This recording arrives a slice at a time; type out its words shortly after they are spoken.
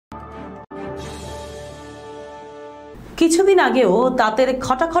কিছুদিন আগেও তাঁতের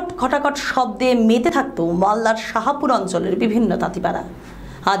খটাখট খটাখট শব্দে মেতে থাকতো মালদার শাহাপুর অঞ্চলের বিভিন্ন তাঁতিপাড়া।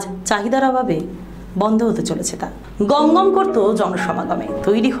 আজ চাহিদার অভাবে বন্ধ হতে চলেছে তা। গমগম করত জনসমাগমে,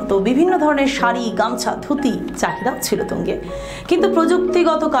 তৈরি হতো বিভিন্ন ধরনের শাড়ি, গামছা, ধুতি, চাহিদাও ছিল তুঙ্গে। কিন্তু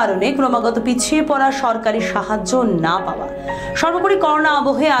প্রযুক্তিগত কারণে ক্রমাগত পিছিয়ে পড়া, সরকারি সাহায্য না পাওয়া, সর্বোপরি করোনা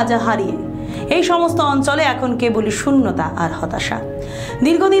আবহে আজ হারিয়ে এই সমস্ত অঞ্চলে এখন কেবলই শূন্যতা আর হতাশা।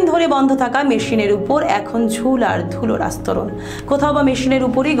 দীর্ঘদিন ধরে বন্ধ থাকা মেশিনের উপর এখন ঝুল আর ধুলোর আস্তরণ। কোথাও বা মেশিনের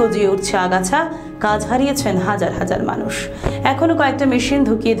উপরই গজিয়ে উঠছে আগাছা। কাজ হারিয়েছেন হাজার হাজার মানুষ। এখনো কয়েকটা মেশিন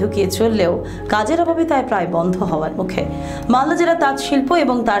ধুকিয়ে ধুকিয়ে চললেও কাজের অভাবে তাই প্রায় বন্ধ হওয়ার মুখে। মালদা জেলা তাঁত শিল্প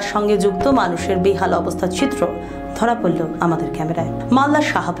এবং তার সঙ্গে যুক্ত মানুষের বেহাল অবস্থার চিত্র ধরা পড়ল আমাদের ক্যামেরায়। মালদার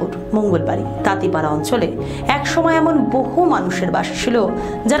শাহাপুর মঙ্গলবাড়ি তাঁতিপাড়া অঞ্চলে একসময় এমন বহু মানুষের বাস ছিল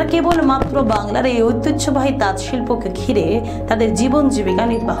যারা কেবল মাত্র বাংলার এই ঐতিহ্যবাহী তাঁত শিল্পকে ঘিরে তাদের জীবন জীবিকা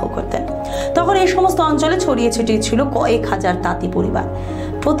নির্বাহ করতেন। তখন এই সমস্ত অঞ্চলে ছড়িয়ে ছিটিয়ে ছিল কয়েক হাজার তাঁতি পরিবার।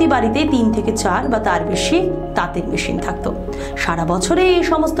 প্রতি বাড়িতে 3 থেকে 4 বা তার বেশি তাঁতের মেশিন থাকতো। সারা বছরে এই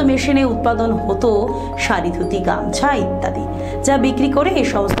সমস্ত মেশিনে উৎপাদন হতো শাড়ি, ধুতি, গামছা ইত্যাদি, যা বিক্রি করে এই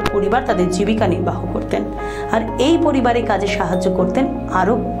সমস্ত পরিবার তাদের জীবিকা নির্বাহ করতেন। আর এই পরিবারে কাজে সাহায্য করতেন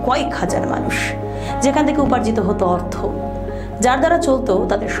আরো কয়েক হাজার মানুষ, যেখান থেকে উপার্জিত হতো অর্থ, যার দ্বারা চলতো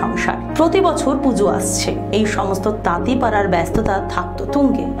তাদের সংসার। প্রতি বছর পুজো আসছে, এই সমস্ত তাঁতি পাড়ার ব্যস্ততা থাকতো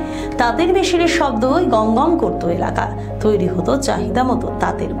তুঙ্গে। তাঁতের মেশিনের শব্দই গমগম করতো এলাকা। তৈরি হতো চাহিদা মতো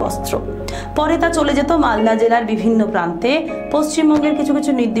তাঁতের বস্ত্র। পরে তা চলে যেত মালদা জেলার বিভিন্ন প্রান্তে, পশ্চিমবঙ্গের কিছু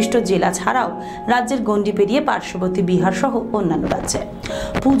কিছু নির্দিষ্ট জেলা ছাড়াও রাজ্যের গণ্ডি পেরিয়ে পার্শ্ববর্তী বিহার সহ অন্যান্য রাজ্যে।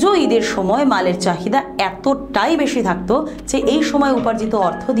 পুজো ঈদের সময় মালের চাহিদা এতটাই বেশি থাকতো যে এই সময় উপার্জিত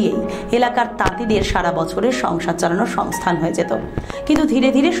অর্থ দিয়েই এলাকার তাঁতিদের সারা বছরের সংসার চালানোর সংস্থান হয়ে যেত। কিন্তু ধীরে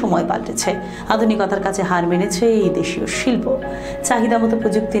ধীরে সময় পাল্টেছে, আধুনিকতার কাছে হার মেনেছে এই দেশীয় শিল্প। চাহিদা মতো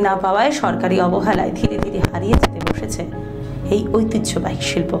প্রযুক্তি না পাওয়ায়, সরকারি অবহেলায় ধীরে ধীরে হারিয়ে যেতে বসেছে এই ঐতিহ্যবাহী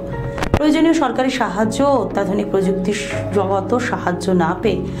শিল্প। প্রয়োজনীয় সরকারি সাহায্য, অত্যাধুনিক প্রযুক্তিগত সাহায্য না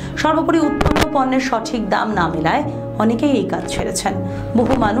পেয়ে, সর্বোপরি উৎপন্ন পণ্যের সঠিক দাম না মেলায় অনেকেই এই কাজ ছেড়েছেন।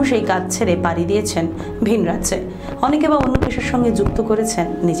 বহু মানুষ এই কাজ ছেড়ে পাড়ি দিয়েছেন ভিন রাজ্যে। অনেকে বা অন্য পেশার সঙ্গে যুক্ত করেছেন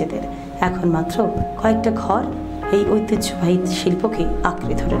নিজেদের। এখন মাত্র কয়েকটা ঘর এই ঐতিহ্যবাহী শিল্পকে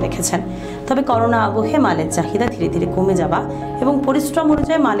আঁকড়ে ধরে রেখেছেন। তবে করোনা আবহে মালের চাহিদা ধীরে ধীরে কমে যাওয়া এবং পরিশ্রম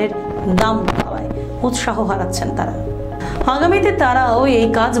অনুযায়ী মালের দাম পাওয়ায় উৎসাহ হারাচ্ছেন তারা। আগামীতে তারাও এই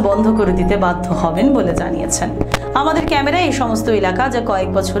কাজ বন্ধ করে দিতে বাধ্য হবেন বলে জানিয়েছেন আমাদের ক্যামেরায়। এই সমস্ত এলাকা যা কয়েক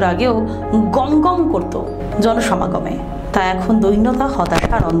বছর আগেও গমগম করত জনসমাগমে, তা এখন দৈন্যতা,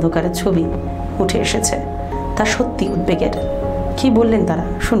 হতাশা আর অন্ধকারের ছবি উঠে এসেছে। তা সত্যি উদ্বেগের। কি বললেন তারা,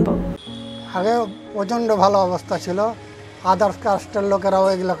 শুনবো। আগে প্রচণ্ড ভালো অবস্থা ছিল, আদার্স কাস্টের লোকেরাও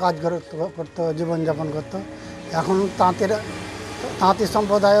এগুলো কাজ করতো, জীবনযাপন করতো। এখন তাঁতি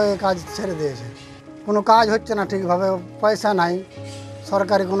সম্প্রদায়ও এই কাজ ছেড়ে দিয়েছে। কোনো কাজ হচ্ছে না ঠিকভাবে, পয়সা নাই,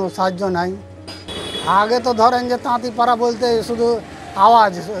 সরকারি কোনো সাহায্য নাই। আগে তো ধরেন যে তাঁতি পাড়া বলতে শুধু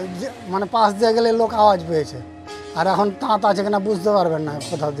আওয়াজ, মানে পাশ দিয়ে গেলে লোক আওয়াজ পেয়েছে। আর এখন তাঁত আছে কিনা বুঝতে পারবেন না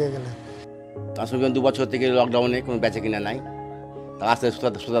কোথাও দিয়ে গেলে। তার সঙ্গে 2 বছর থেকে লকডাউনে কোনো বেচা কিনা নাই, তার আস্তে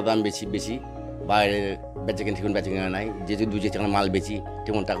সুতার দাম বেশি, বাইরে বেচা কিনা ঠিকমতো বেচা কিনা নাই। যেহেতু 2-4 টাকা মাল বেচি,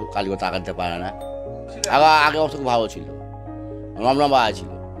 তেমন কালীগত টাকা দিতে পারে না। আগে অবশ্য খুব ভালো ছিল, লম্বা ছিল।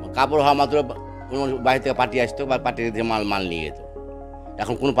 কাপড় হওয়া মাত্র কোনো বাইরে থেকে পার্টি আসতো বা পার্টি থেকে মাল নিয়ে যেত।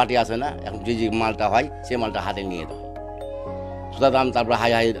 এখন কোনো পার্টি আসে না, এখন যে মালটা হয় সেই মালটা হাতে নিয়ে যেতে হয়। সুতার দাম তারপরে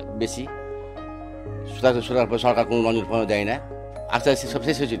হাই বেশি, সুতার পর সরকার কোনো নজর ফোন দেয় না। আস্তে আস্তে সব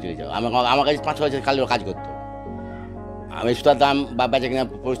শেষ হয়ে চলে যাও। আমার কাছে 5-6 বছর কালীও কাজ করতো। আমি সুতার দাম বা বেচা কিনা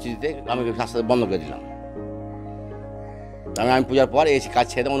পরিস্থিতিতে আমি রাস্তা বন্ধ করে দিলাম। আমি পূজার পর এসে কাজ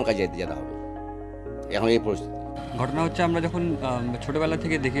ছেড়ে অন্য কাজে যেতে হবে। এখন এই পরিস্থিতি। ঘটনা হচ্ছে, আমরা যখন ছোটোবেলা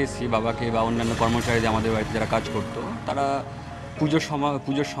থেকে দেখে এসেছি বাবাকে বা অন্যান্য কর্মচারীদের আমাদের বাড়িতে যারা কাজ করতো, তারা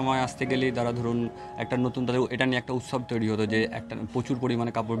পুজোর সময় আসতে গেলেই তারা ধরুন একটা নতুন, তাদের এটা নিয়ে একটা উৎসব তৈরি হতো যে একটা প্রচুর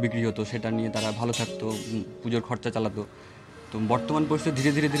পরিমাণে কাপড় বিক্রি হতো, সেটা নিয়ে তারা ভালো থাকতো, পুজোর খরচা চালাতো। তো বর্তমান পরিস্থিতি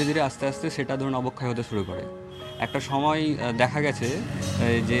ধীরে ধীরে আস্তে আস্তে সেটা ধরুন অবক্ষয় হতে শুরু করে। একটা সময় দেখা গেছে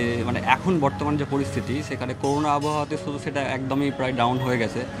যে মানে এখন বর্তমান যে পরিস্থিতি, সেখানে করোনা আবহাওয়াতে শুধু সেটা একদমই প্রায় ডাউন হয়ে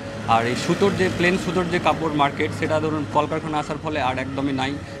গেছে। আর এই প্লেন সুতোর যে কাপড় মার্কেট, সেটা ধরুন কলকারখানা আসার ফলে আর একদমই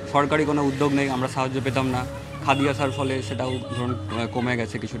নাই। সরকারি কোনো উদ্যোগ নেই, আমরা সাহায্য পেতাম না। খাদি আসার ফলে সেটাও ধরুন কমে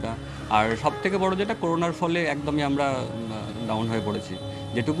গেছে কিছুটা। আর সব থেকে বড় যেটা, করোনার ফলে একদমই আমরা ডাউন হয়ে পড়েছি।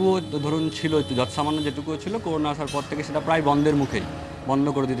 যেটুকুও ধরুন ছিল, যৎসামান্য যেটুকুও ছিল, করোনা আসার পর থেকে সেটা প্রায় বন্ধের মুখেই, বন্ধ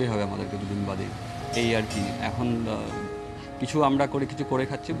করে দিতেই হবে আমাদেরকে 2 দিন বাদেই। এই আর কি, এখন কিছু আমরা কিছু করে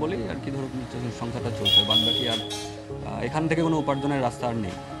খাচ্ছি বলেই আর কি ধরুন সংসারটা চলছে। বাদ বাকি আর এখান থেকে কোনো উপার্জনের রাস্তা আর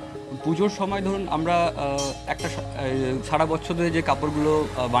নেই। পুজোর সময় ধরুন আমরা একটা সারা বছর ধরে যে কাপড়গুলো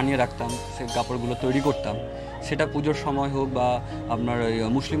বানিয়ে রাখতাম, সেই কাপড়গুলো তৈরি করতাম, সেটা পুজোর সময় হোক বা আপনার ওই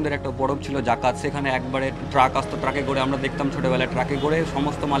মুসলিমদের একটা পরব ছিল জাকাত, সেখানে একবারে ট্রাক আসতো, ট্রাকে করে আমরা দেখতাম ছোটোবেলায় ট্রাকে করে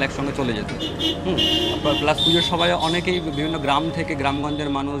সমস্ত মাল একসঙ্গে চলে যেত। প্লাস পুজোর সময় অনেকেই বিভিন্ন গ্রাম থেকে,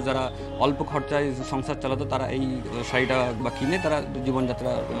 গ্রামগঞ্জের মানুষ যারা অল্প খরচায় সংসার চালাতো, তারা এই শাড়িটা বা কিনে তারা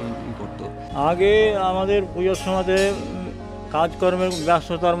জীবনযাত্রা করতো। আগে আমাদের পুজোর সময়তে কাজকর্মের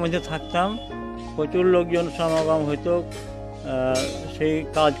ব্যস্ততার মধ্যে থাকতাম, প্রচুর লোকজন সমাগম হতো, সেই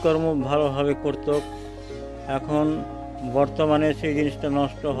কাজকর্ম ভালোভাবে করত। এখন বর্তমানে সেই জিনিসটা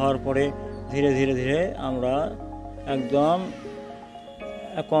নষ্ট হওয়ার পরে ধীরে ধীরে ধীরে আমরা একদম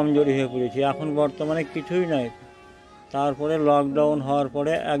কমজোরি হয়ে পড়েছি। এখন বর্তমানে কিছুই নাই। তারপরে লকডাউন হওয়ার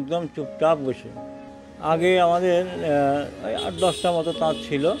পরে একদম চুপচাপ বসে। আগে আমাদের 8-10টা মতো তাঁত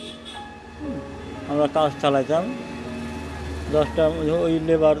ছিল, আমরা কাজ চালাইতাম। 10টা ওই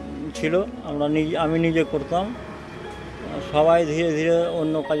লেবার ছিল, আমি নিজে করতাম। সবাই ধীরে ধীরে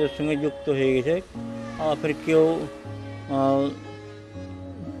অন্য কাজের সঙ্গে যুক্ত হয়ে গেছে। ফের কেউ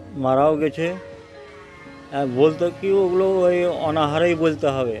মারাও গেছে। বলতে কি ওগুলো ওই অনাহারেই বলতে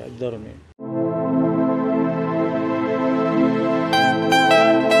হবে এক ধরনের।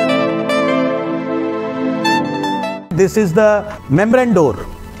 This is the membrane door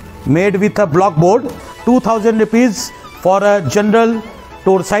made with a block board, 2000 rupees for a general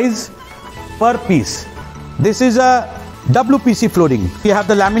door size per piece. This is a WPC flooring. We have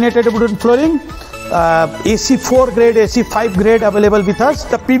the laminated wooden flooring, AC4 grade, AC5 grade available with us.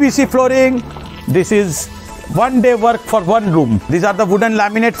 The PVC flooring, this is one day work for one room. These are the wooden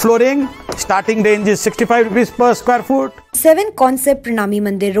laminate flooring. Starting range is 65 rupees per square foot. 7 Concept Pranami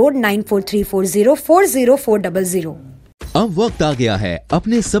Mandir Road 9434040400. अब वक्त आ गया है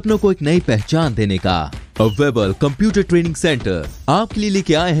अपने सपनों को एक नई पहचान देने का। वेबल कंप्यूटर ट्रेनिंग सेंटर आपके लिए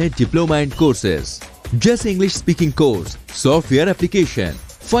लेके आए हैं डिप्लोमा एंड कोर्सेज जैसे English speaking course, software application,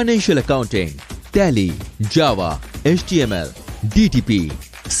 financial accounting, tally, जावा, HTML, DTP,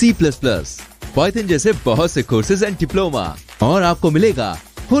 C++, पाइथन जैसे बहुत से कोर्सेज एंड डिप्लोमा। और आपको मिलेगा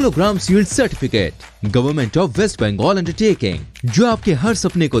hologram sealed certificate government of waste Bengal undertaking, जो आपके हर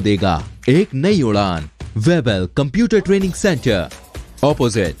सपने को देगा एक नई उड़ान। वेबल computer training centre,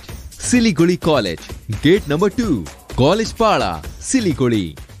 opposite Siliguri college, gate number 2, college पाड़ा, सिलीगुड़ी।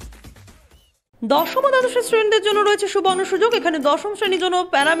 দশম ও দ্বাদশ শ্রেণীদের জন্য রয়েছে সুবর্ণ সুযোগ। এখানে দশম শ্রেণীর জন্য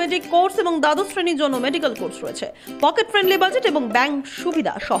প্যারামেডিক কোর্স এবং দ্বাদশ শ্রেণীর জন্য মেডিকেল কোর্স রয়েছে। পকেট ফ্রেন্ডলি বাজেট এবং ব্যাংক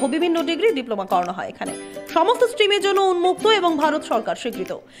সুবিধা সহ বিভিন্ন ডিগ্রি ডিপ্লোমা করানো হয় এখানে। সমস্ত স্ট্রিমের জন্য উন্মুক্ত এবং ভারত সরকার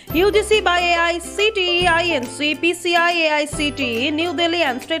স্বীকৃত। UGC by AICTE, INC, PCI, AICTE, New Delhi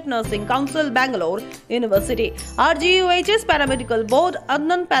and State Nursing Council, Bangalore University, RGUHS Paramedical Board,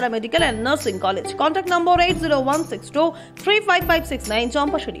 Adnan Paramedical and Nursing College. Contact number 8016235569,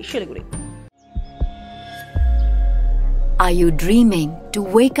 Champashiri, Siliguri. Are you dreaming to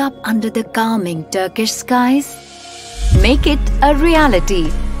wake up under the calming Turkish skies? Make it a reality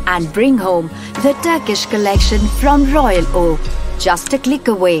and bring home the Turkish collection from Royal Oak. Just a click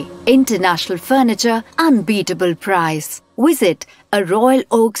away. International furniture, unbeatable price. Visit a Royal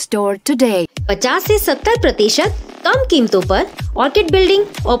Oak store today. 50 से 70% कम कीमतों पर orchid building,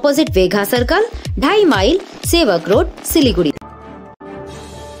 opposite वेघा circle, 2.5 mile, सेवक road, Siliguri.